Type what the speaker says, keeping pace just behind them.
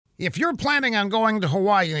If you're planning on going to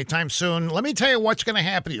Hawaii anytime soon, let me tell you what's going to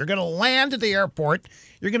happen. You're going to land at the airport.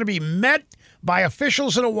 You're going to be met by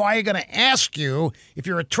officials in Hawaii going to ask you if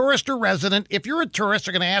you're a tourist or resident. If you're a tourist,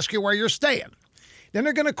 they're going to ask you where you're staying. Then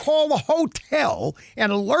they're going to call the hotel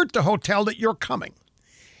and alert the hotel that you're coming.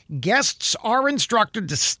 Guests are instructed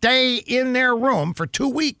to stay in their room for 2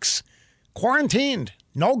 weeks, quarantined,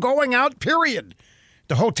 no going out, period.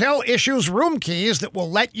 The hotel issues room keys that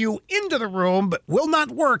will let you into the room but will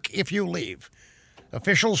not work if you leave.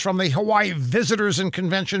 Officials from the Hawaii Visitors and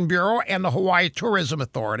Convention Bureau and the Hawaii Tourism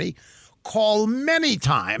Authority call many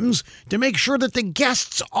times to make sure that the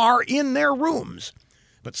guests are in their rooms.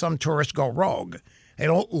 But some tourists go rogue. They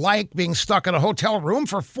don't like being stuck in a hotel room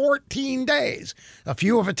for 14 days. A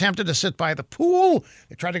few have attempted to sit by the pool.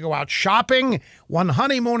 They tried to go out shopping. One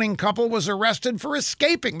honeymooning couple was arrested for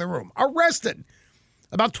escaping the room. Arrested!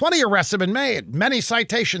 About 20 arrests have been made, many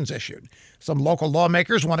citations issued. Some local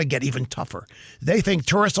lawmakers want to get even tougher. They think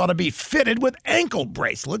tourists ought to be fitted with ankle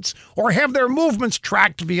bracelets or have their movements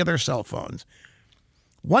tracked via their cell phones.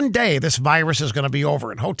 One day, this virus is going to be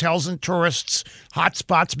over, and hotels and tourists,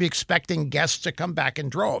 hotspots be expecting guests to come back in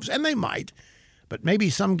droves. And they might. But maybe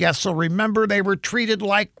some guests will remember they were treated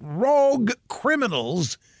like rogue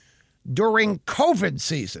criminals during COVID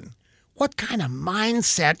season. What kind of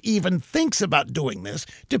mindset even thinks about doing this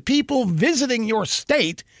to people visiting your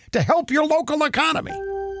state to help your local economy?